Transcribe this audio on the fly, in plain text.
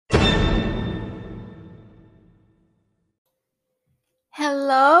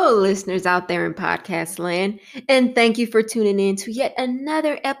Hello, listeners out there in podcast land, and thank you for tuning in to yet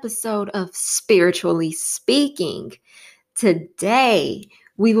another episode of Spiritually Speaking. Today,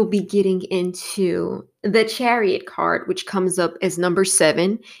 we will be getting into the Chariot card, which comes up as number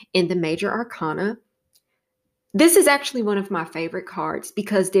 7 in the Major Arcana. This is actually one of my favorite cards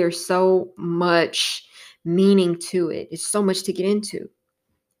because there's so much meaning to it. It's so much to get into.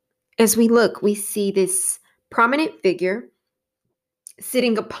 As we look, we see this prominent figure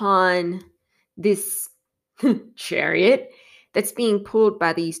sitting upon this chariot that's being pulled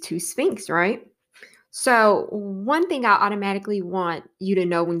by these two sphinx, right? So, one thing I automatically want you to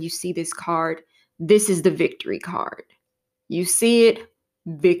know when you see this card, this is the victory card. You see it,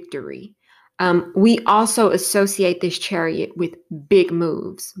 victory. We also associate this chariot with big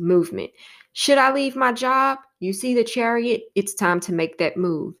movement. Should I leave my job? You see the chariot, it's time to make that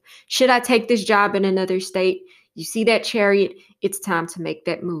move. Should I take this job in another state? You see that chariot, it's time to make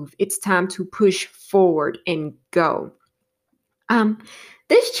that move. It's time to push forward and go. Um,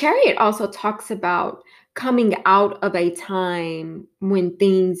 this chariot also talks about coming out of a time when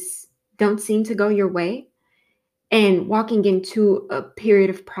things don't seem to go your way and walking into a period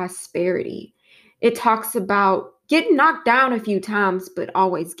of prosperity. It talks about getting knocked down a few times, but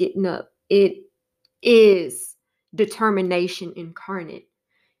always getting up. It is determination incarnate.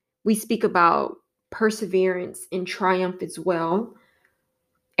 We speak about perseverance and triumph as well.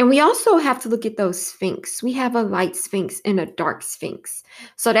 And we also have to look at those sphinx. We have a light sphinx and a dark sphinx.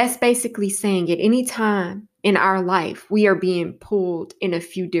 So that's basically saying at any time in our life, we are being pulled in a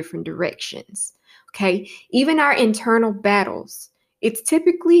few different directions. Okay. Even our internal battles, it's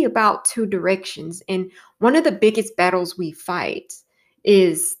typically about two directions. And one of the biggest battles we fight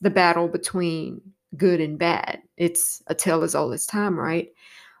is the battle between good and bad. It's a tale as old as time, right?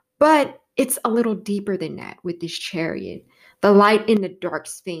 But it's a little deeper than that with this chariot. The light in the dark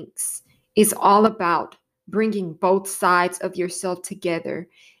sphinx is all about bringing both sides of yourself together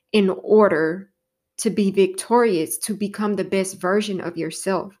in order to be victorious, to become the best version of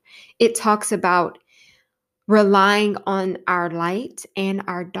yourself. It talks about relying on our light and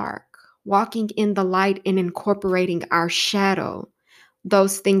our dark, walking in the light and incorporating our shadow,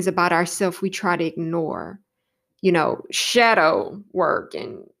 those things about ourselves we try to ignore. Shadow work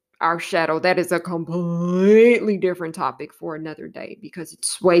and our shadow, that is a completely different topic for another day because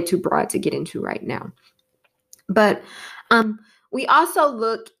it's way too broad to get into right now. But we also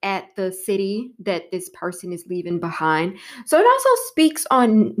look at the city that this person is leaving behind. So it also speaks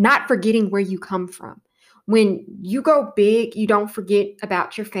on not forgetting where you come from. When you go big, you don't forget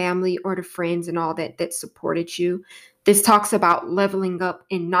about your family or the friends and all that supported you. This talks about leveling up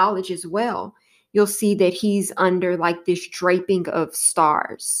in knowledge as well. You'll see that he's under like this draping of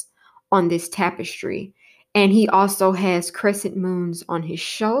stars on this tapestry. And he also has crescent moons on his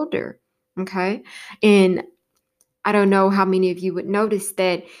shoulder. Okay. And I don't know how many of you would notice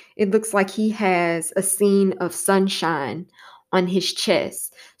that it looks like he has a scene of sunshine on his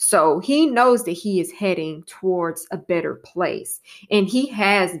chest. So he knows that he is heading towards a better place. And he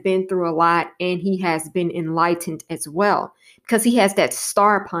has been through a lot and he has been enlightened as well because he has that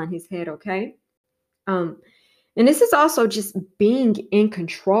star upon his head, okay? Um, and this is also just being in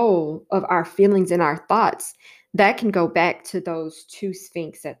control of our feelings and our thoughts. That can go back to those two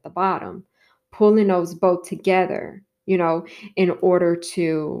sphinx at the bottom, pulling those both together, in order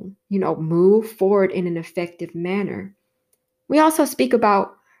to, move forward in an effective manner. We also speak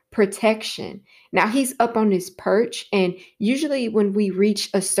about protection. Now he's up on his perch, and usually when we reach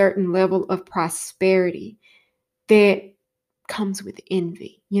a certain level of prosperity, that comes with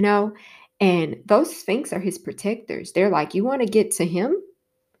envy, And those sphinx are his protectors. They're like, you want to get to him?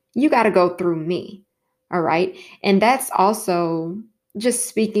 You got to go through me. All right. And that's also just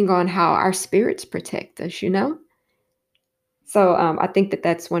speaking on how our spirits protect us. So I think that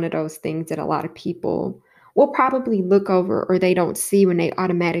that's one of those things that a lot of people will probably look over or they don't see when they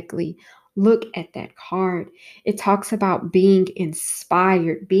automatically look at that card. It talks about being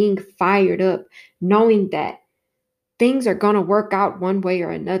inspired, being fired up, knowing that things are going to work out one way or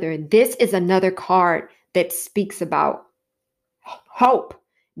another. And this is another card that speaks about hope,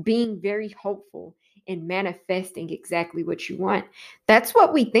 being very hopeful and manifesting exactly what you want. That's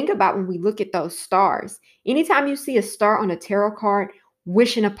what we think about when we look at those stars. Anytime you see a star on a tarot card,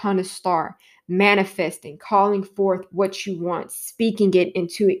 wishing upon a star, manifesting, calling forth what you want, speaking it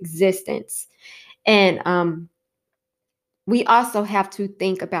into existence. And we also have to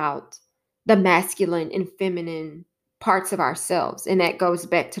think about the masculine and feminine parts of ourselves. And that goes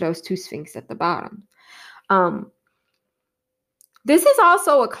back to those two sphinx at the bottom. Um, this is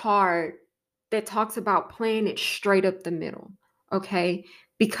also a card that talks about playing it straight up the middle. okay?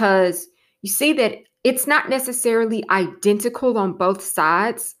 Because you see that it's not necessarily identical on both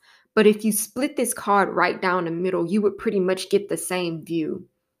sides, but if you split this card right down the middle, you would pretty much get the same view,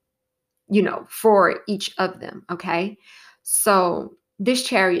 for each of them, okay? So this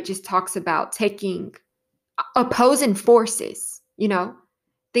chariot just talks about taking opposing forces,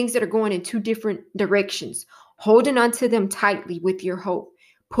 things that are going in two different directions, holding onto them tightly with your hope,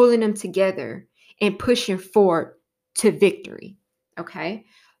 pulling them together and pushing forward to victory. Okay.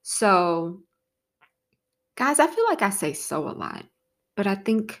 So, guys, I feel like I say so a lot, but I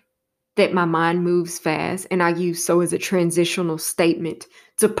think that my mind moves fast and I use so as a transitional statement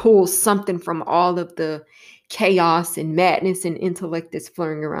to pull something from all of the chaos and madness and intellect that's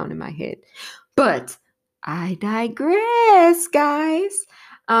flowing around in my head. But I digress, guys.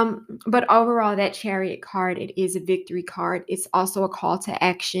 But overall, that chariot card, it is a victory card. It's also a call to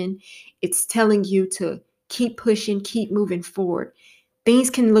action. It's telling you to keep pushing, keep moving forward. Things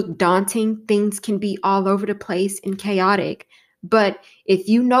can look daunting, things can be all over the place and chaotic. But if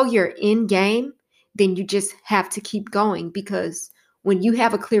you know you're in game, then you just have to keep going because when you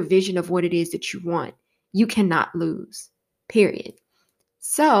have a clear vision of what it is that you want, you cannot lose. Period.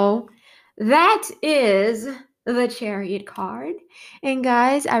 So that is the chariot card. And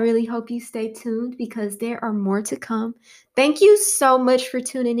guys, I really hope you stay tuned because there are more to come. Thank you so much for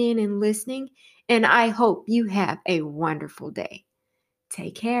tuning in and listening. And I hope you have a wonderful day.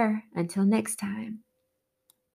 Take care. Until next time.